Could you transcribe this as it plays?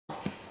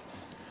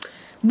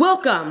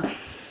Welcome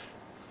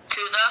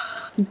to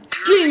the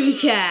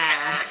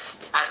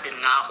DreamCast. That did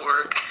not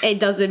work. It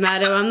doesn't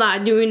matter. I'm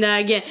not doing that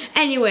again.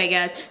 Anyway,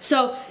 guys.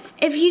 So,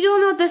 if you don't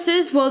know what this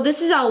is, well,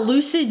 this is our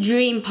Lucid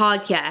Dream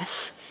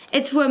podcast.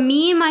 It's where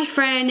me and my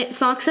friend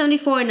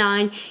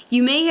Sonic749.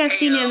 You may have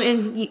seen him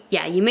in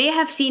you may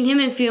have seen him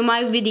in a few of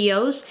my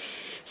videos.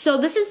 So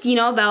this is,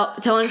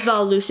 about telling us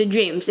about lucid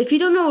dreams. If you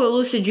don't know what a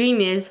lucid dream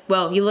is,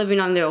 well, you're living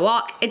under a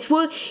rock. It's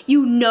where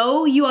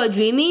you are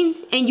dreaming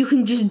and you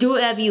can just do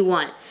whatever you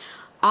want.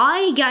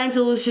 We got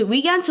into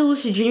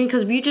lucid dreaming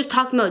because we were just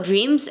talking about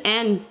dreams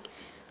and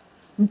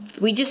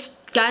we just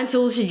got into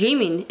lucid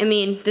dreaming. I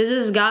mean, there's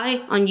this guy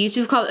on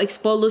YouTube called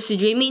Explore Lucid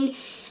Dreaming,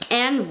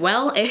 and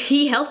well,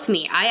 he helped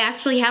me. I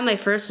actually had my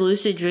first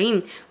lucid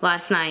dream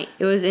last night.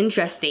 It was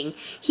interesting.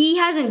 He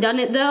hasn't done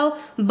it though,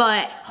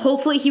 but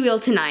hopefully he will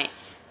tonight.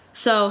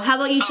 So, how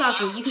about you talk?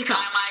 You can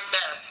talk. My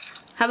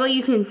best. How about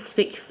you can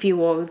speak a few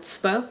words,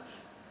 Bo? For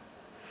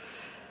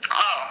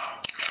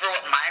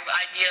what my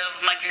idea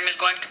of my dream is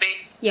going to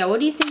be? Yeah, what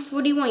do you think?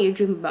 What do you want your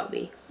dream about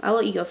be? I'll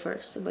let you go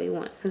first. What you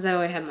want? Because I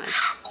already have mine.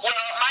 Well,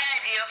 my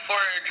idea for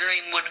a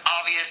dream would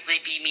obviously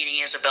be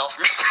meeting Isabel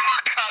from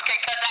Okay,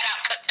 cut that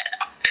out.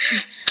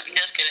 I'm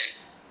just kidding.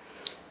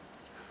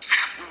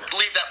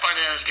 Leave that part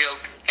in as a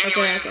joke.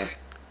 Anyways. Okay.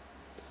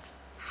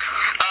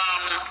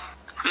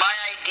 My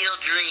ideal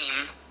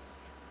dream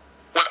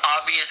would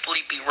obviously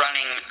be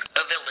running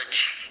a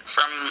village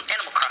from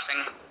Animal Crossing.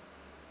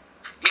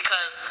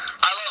 Because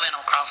I love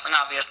Animal Crossing,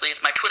 obviously.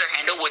 It's my Twitter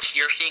handle, which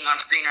you're seeing on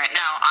screen right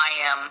now. I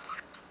am,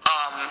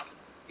 I'm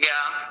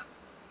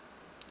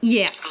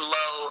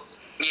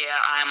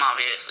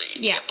obviously.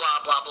 Yeah. Blah,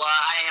 blah, blah.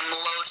 I am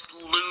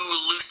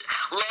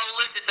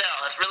Lucid Bell.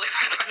 That's really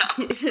hard to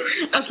pronounce.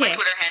 That's Okay. my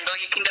Twitter handle.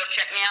 You can go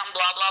check me out and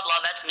blah, blah, blah.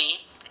 That's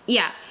me.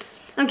 Yeah.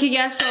 Okay,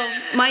 guys,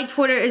 so my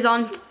Twitter is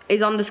on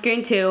the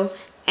screen too.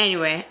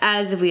 Anyway,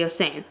 as we were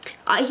saying.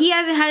 He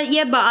hasn't had it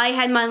yet, but I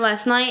had mine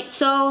last night,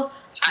 so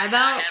I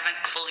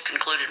haven't fully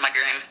concluded my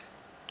dream.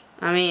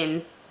 I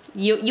mean,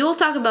 you'll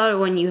talk about it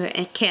when you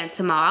can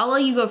tomorrow. I'll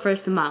let you go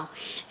first tomorrow.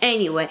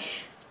 Anyway,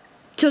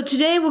 so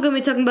today we're going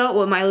to be talking about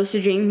what my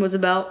lucid dream was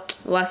about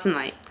last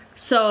night.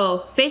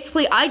 So,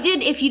 basically,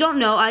 if you don't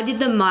know, I did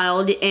the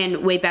mild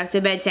and way back to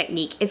bed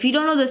technique. If you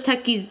don't know those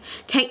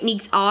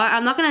techniques are,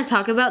 I'm not going to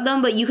talk about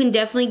them, but you can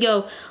definitely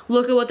go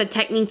look at what the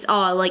techniques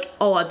are,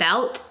 all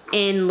about,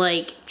 and,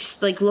 look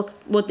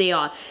what they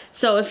are.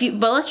 So,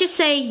 but let's just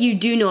say you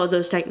do know what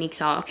those techniques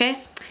are, okay?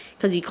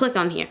 Because you click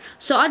on here.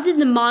 So, I did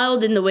the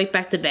mild and the wake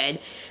back to bed.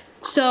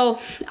 So,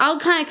 I'll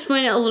kind of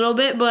explain it a little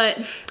bit, but,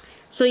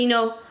 so,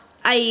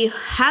 I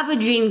have a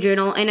dream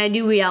journal, and I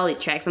do reality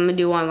checks. I'm going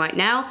to do one right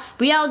now.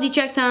 Reality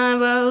check time,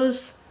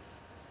 bros.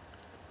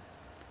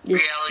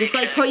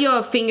 Just put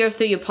your finger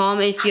through your palm.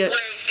 Wait, dude,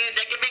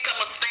 that could become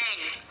a thing.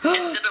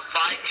 Instead of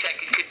vibe check,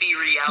 it could be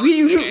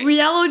reality check.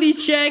 Reality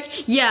check,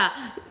 yeah.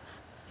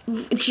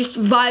 Just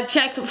vibe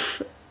check.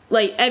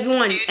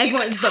 Everyone,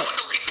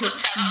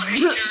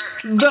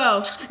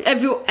 bro,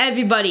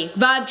 everybody,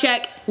 vibe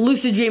check,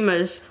 lucid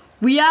dreamers,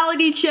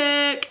 reality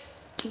check.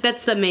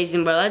 That's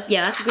amazing, bro. That's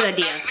a good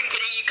idea. I'm not even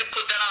kidding. You could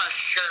put that on a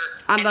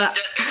shirt.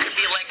 It could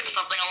be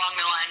something along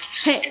the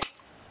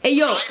lines. Hey,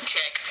 yo. Vibe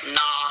check.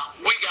 Nah,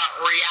 we got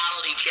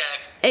reality check.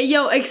 Hey,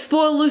 yo,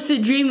 explore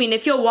lucid dreaming.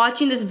 If you're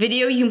watching this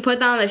video, you can put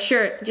that on a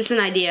shirt. Just an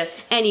idea.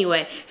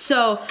 Anyway,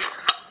 so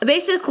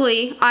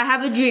basically, I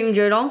have a dream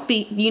journal.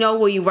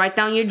 Where you write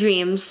down your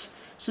dreams.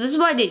 So this is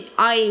what I did.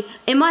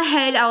 In my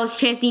head, I was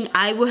chanting,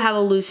 I will have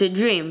a lucid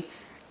dream.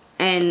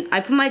 And I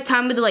put my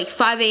timer to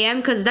 5 a.m.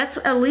 because that's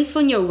at least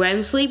when you're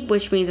REM sleep,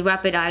 which means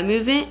rapid eye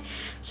movement.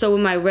 So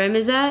when my REM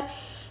is at.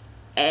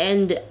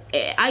 And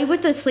I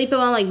went to sleep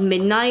around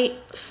midnight,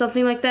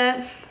 something like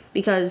that.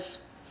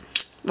 Because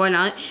why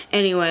not?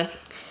 Anyway,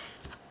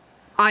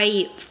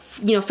 I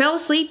fell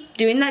asleep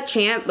doing that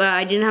chant, but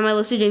I didn't have my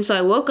lucid dream. So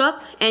I woke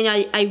up and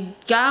I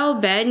got out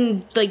of bed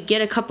and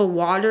get a cup of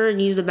water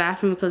and use the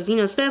bathroom because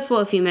stay up for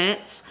a few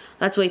minutes.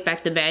 Let's wake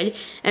back to bed.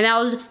 And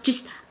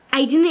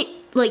I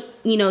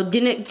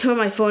didn't turn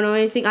my phone or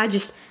anything. I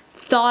just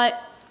thought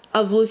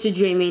of lucid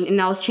dreaming,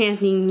 and I was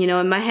chanting,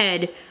 in my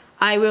head,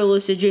 I will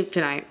lucid dream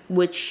tonight,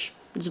 which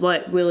is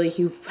what really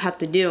you have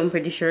to do, I'm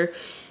pretty sure.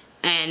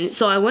 And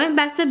so I went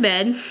back to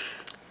bed,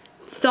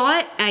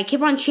 and I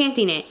kept on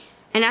chanting it.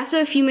 And after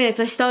a few minutes,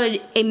 I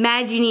started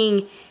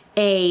imagining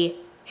a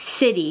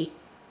city.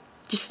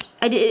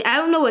 I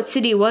don't know what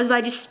city it was, but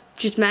I just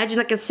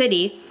imagined a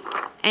city.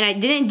 And I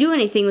didn't do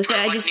anything with it.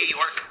 New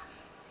York.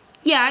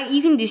 Yeah,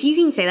 you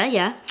can say that,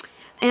 yeah.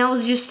 And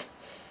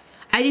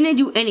I didn't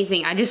do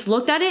anything. I just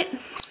looked at it,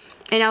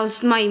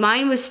 and my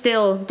mind was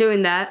still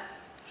doing that.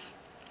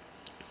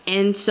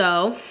 And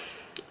so,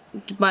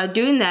 by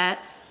doing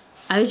that,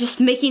 I was just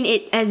making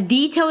it as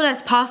detailed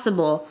as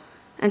possible.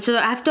 And so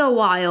after a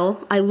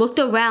while, I looked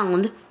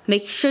around,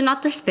 make sure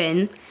not to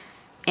spin,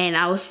 and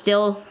I was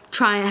still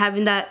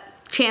having that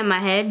chant in my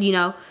head,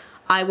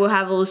 I will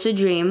have a lucid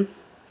dream,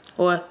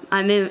 or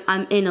I'm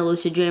in a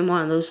lucid dream,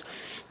 one of those.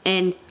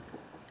 And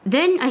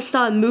then I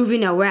started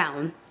moving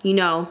around,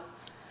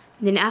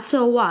 Then after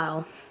a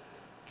while,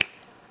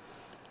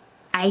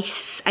 I'm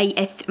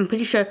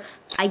pretty sure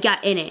I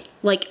got in it.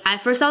 Like,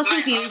 at first I was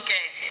confused.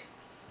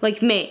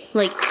 Okay.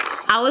 Like,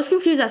 I was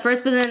confused at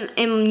first, but then,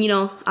 you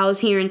know, I was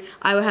hearing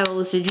I would have a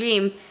lucid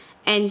dream.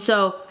 And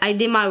so I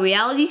did my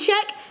reality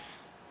check.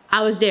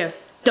 I was there.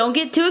 Don't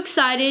get too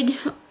excited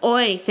or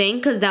anything,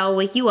 because that will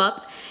wake you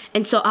up.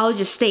 And so I was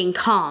just staying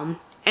calm.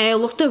 And I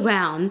looked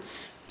around,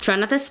 trying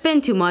not to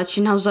spin too much,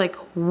 and I was like,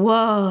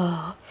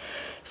 whoa.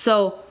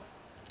 So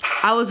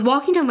I was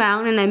walking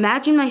around, and I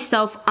imagined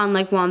myself on,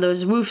 like, one of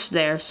those roofs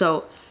there.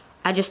 So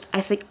I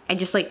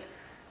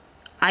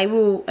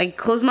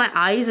close my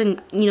eyes,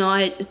 and, you know,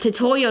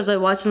 tutorials I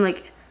watching,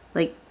 like,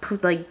 I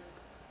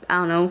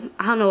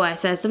don't know what I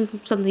said,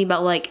 something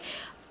about, like,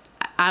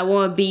 I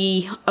want to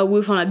be a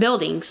roof on a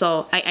building.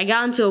 So I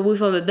got into a roof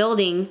of a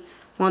building,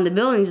 one of the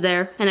buildings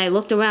there, and I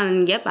looked around,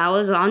 and yep, I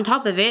was on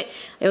top of it.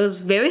 It was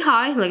very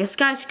high, like a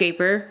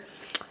skyscraper.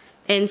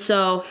 And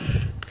so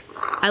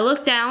I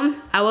looked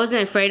down. I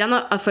wasn't afraid. I'm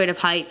not afraid of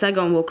heights. I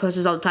go on roller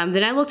coasters all the time.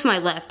 Then I looked to my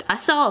left. I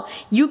saw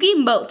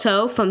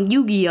Yu-Gi-Moto from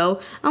Yu-Gi-Oh!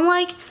 I'm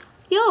like,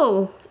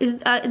 yo, is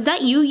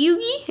that you,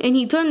 Yugi? And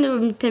he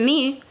turned to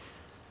me.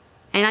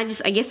 And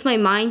I guess my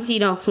mind, you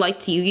know,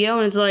 liked Yu-Gi-Oh!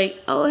 And it's like,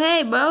 oh,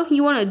 hey, bro,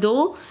 you want a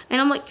duel? And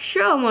I'm like,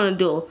 sure, I want a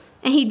duel.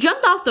 And he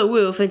jumped off the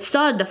roof and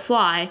started to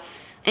fly.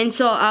 And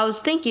so I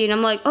was thinking,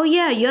 I'm like, oh,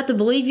 yeah, you have to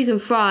believe you can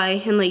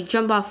fly and, like,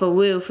 jump off a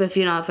roof if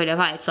you're not afraid of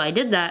heights. So I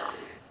did that.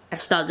 I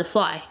started to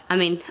fly. I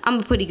mean, I'm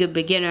a pretty good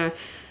beginner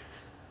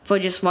for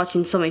just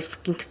watching so many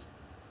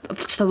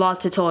just a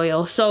lot of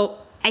tutorials. So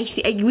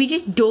we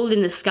just dueled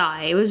in the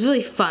sky. It was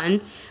really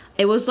fun.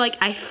 It was like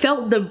I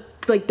felt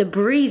the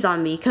breeze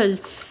on me,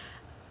 because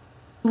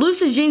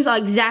lucid dreams are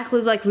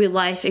exactly like real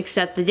life,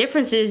 except the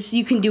difference is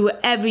you can do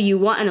whatever you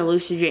want in a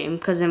lucid dream,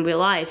 because in real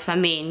life, I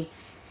mean,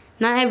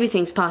 not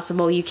everything's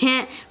possible. You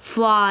can't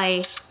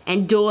fly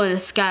and duel in the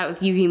sky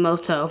with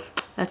Yu-Gi-Moto.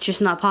 That's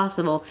just not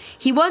possible.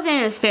 He wasn't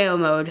in his Pharaoh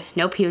mode.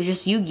 Nope, he was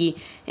just Yugi.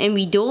 And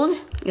we dueled.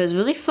 It was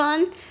really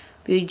fun.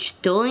 We were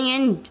just dueling,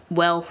 and,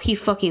 well, he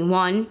fucking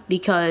won,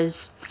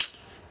 because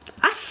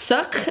I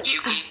suck.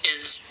 Yugi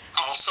is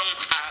awesome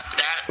at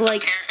that,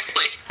 like,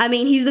 apparently. I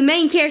mean, he's the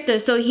main character,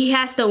 so he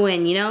has to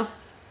win, you know?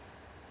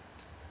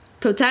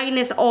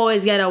 Protagonists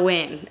always gotta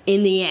win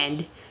in the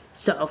end.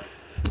 So,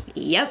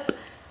 yep,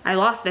 I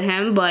lost to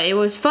him, but it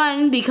was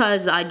fun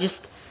because I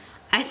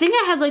think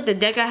I had, like, the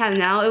deck I have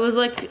now. It was,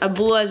 like, a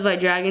Blue Eyes White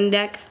Dragon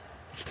deck.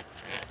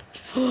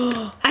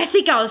 I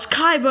think I was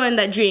Kaiba in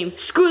that dream.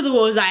 Screw the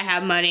rules, I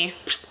have money.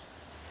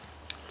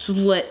 It's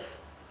lit.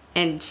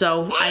 And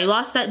so, I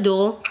lost that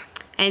duel.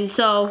 And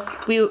so,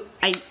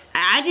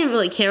 I didn't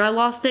really care I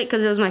lost it,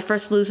 because it was my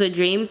first lucid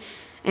dream.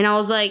 And I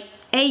was like,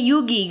 hey,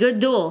 Yugi, good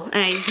duel.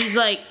 And he's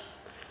like,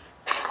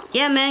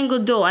 yeah, man,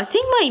 good duel. I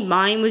think my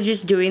mind was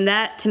just doing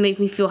that to make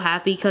me feel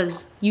happy,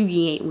 because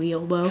Yugi ain't real,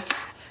 bro.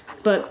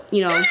 But,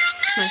 you know,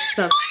 my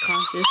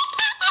subconscious.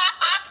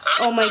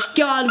 Oh my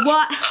god,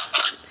 what?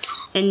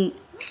 And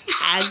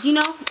as you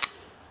know,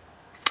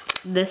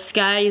 this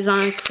guy is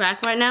on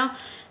crack right now.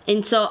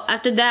 And so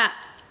after that,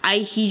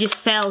 he just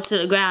fell to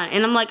the ground.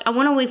 And I'm like, I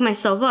want to wake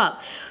myself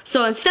up.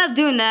 So instead of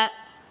doing that,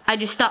 I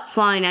just stopped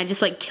flying. I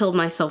just, like, killed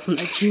myself in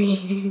the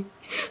dream.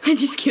 I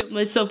just killed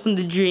myself in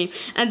the dream.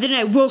 And then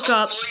I woke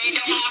up.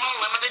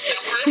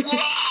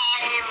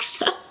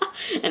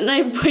 And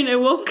when I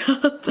woke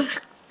up,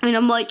 and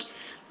I'm like,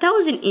 that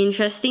was an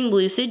interesting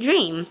lucid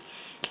dream.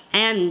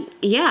 And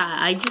yeah,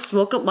 I just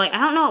woke up, like, I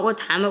don't know what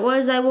time it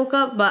was I woke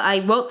up, but I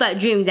wrote that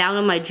dream down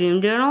in my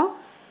dream journal.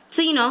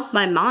 So, you know,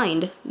 my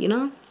mind, you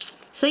know.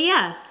 So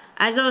yeah,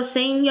 as I was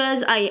saying,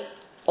 guys, I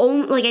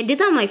did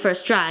that on my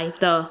first try,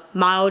 the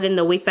mild and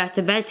the wake back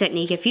to bed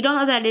technique. If you don't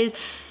know what that is,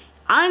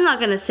 I'm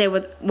not gonna say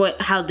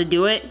how to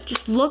do it.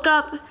 Just look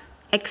up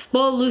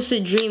Explore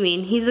Lucid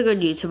Dreaming. He's a good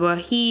YouTuber.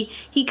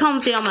 He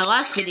commented on my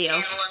last video.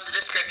 Channel in the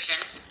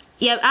description.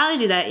 Yep, I'll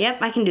do that.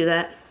 Yep, I can do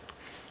that.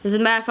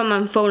 Doesn't matter if I'm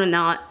on phone or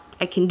not.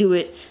 I can do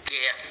it.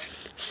 Yeah.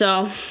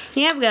 So,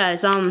 yeah,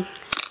 guys.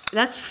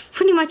 That's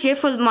pretty much it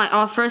for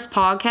our first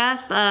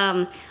podcast.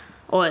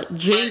 Or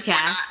DreamCast. But we're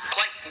not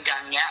quite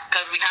done yet,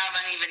 because we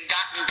haven't even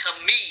gotten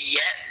to me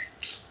yet.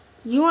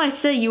 You always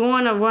say you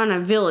want to run a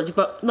village,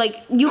 but,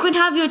 like, you could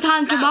have your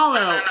time tomorrow.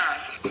 No.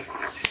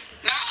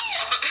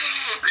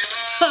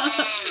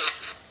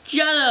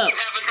 Shut up. You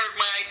haven't heard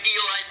my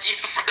ideal idea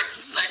for a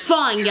second.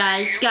 Fine,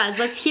 guys. Guys,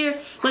 let's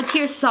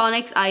hear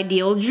Sonic's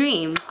ideal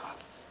dream.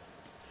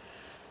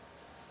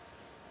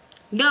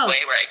 Go.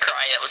 Wait, where I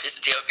cry, that was just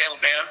a joke,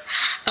 man.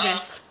 Okay,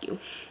 fuck you.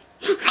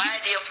 My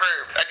idea for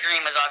a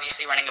dream is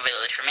obviously running a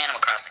village from Animal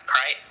Crossing,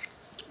 right?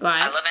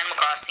 Right. I love Animal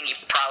Crossing. You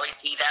probably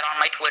see that on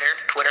my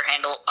Twitter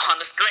handle on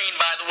the screen,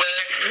 by the way.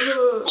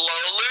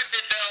 Low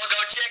Lucid Bill, go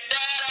check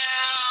that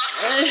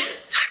out.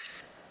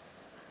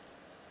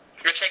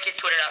 Go check his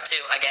Twitter out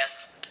too, I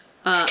guess.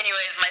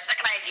 Anyways, my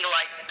second idea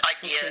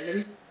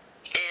is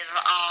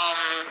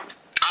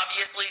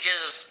obviously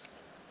just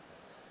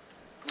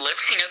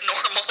living a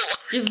normal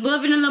life. Just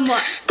living in the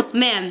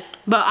man.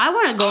 But I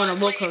want to go on a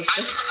roller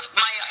coaster.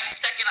 My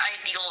second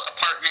ideal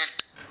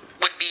apartment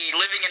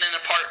living in an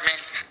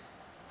apartment,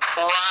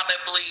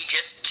 probably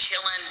just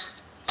chilling,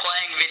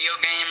 playing video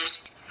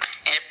games,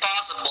 and if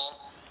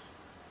possible,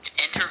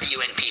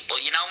 interviewing people.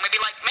 You know, maybe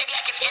I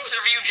can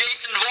interview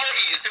Jason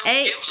Voorhees.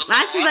 Hey,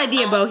 that's his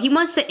idea, bro. He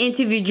wants to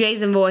interview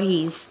Jason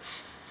Voorhees.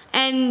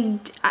 And,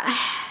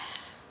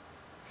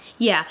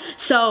 yeah.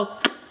 So,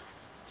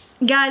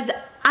 guys,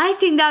 I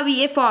think that'll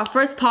be it for our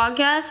first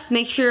podcast.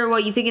 Make sure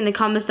what you think in the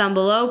comments down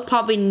below.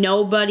 Probably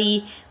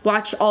nobody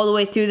watched all the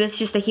way through this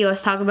just to hear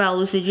us talk about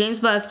lucid dreams.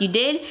 But if you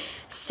did,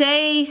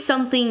 say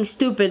something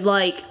stupid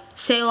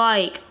say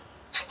Wait,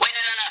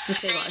 no.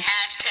 Say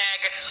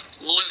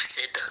hashtag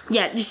lucid.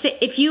 Yeah, just say,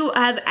 if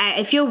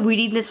you're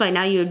reading this right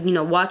now,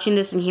 you're watching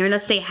this and hearing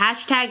us, say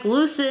hashtag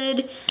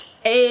lucid,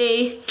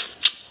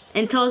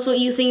 and tell us what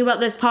you think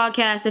about this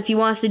podcast if you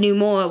want us to do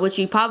more, which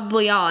we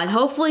probably are. And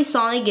hopefully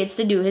Sonic gets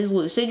to do his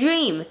lucid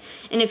dream.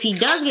 And if he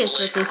does get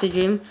his lucid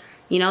dream,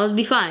 it'll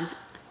be fine.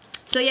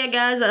 So yeah,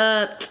 guys,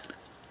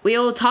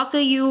 we'll talk to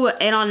you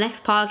in our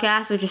next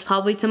podcast, which is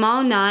probably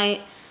tomorrow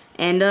night.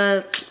 And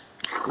later,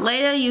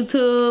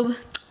 YouTube.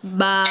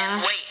 Bye.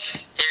 And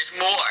wait, there's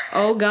more.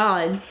 Oh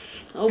God.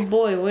 Oh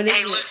boy, what is it?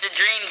 Hey, Lucid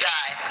Dream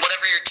Guy,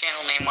 whatever your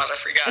channel name was, I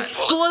forgot.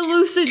 Explore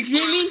Lucid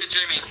Dreaming? Lucid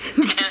Dreaming.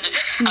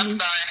 I'm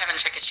sorry, I haven't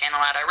checked his channel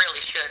out. I really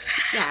should.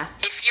 Yeah.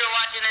 If you're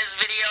watching this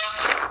video,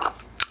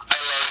 I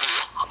love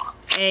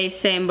you. Hey,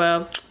 same,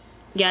 bro.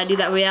 Gotta do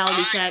that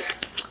reality check.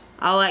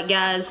 Alright,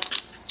 guys.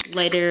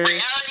 Later.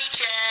 Reality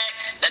check.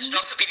 That should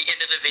also be the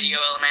end of the video,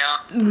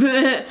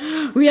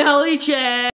 LMAO. Reality check.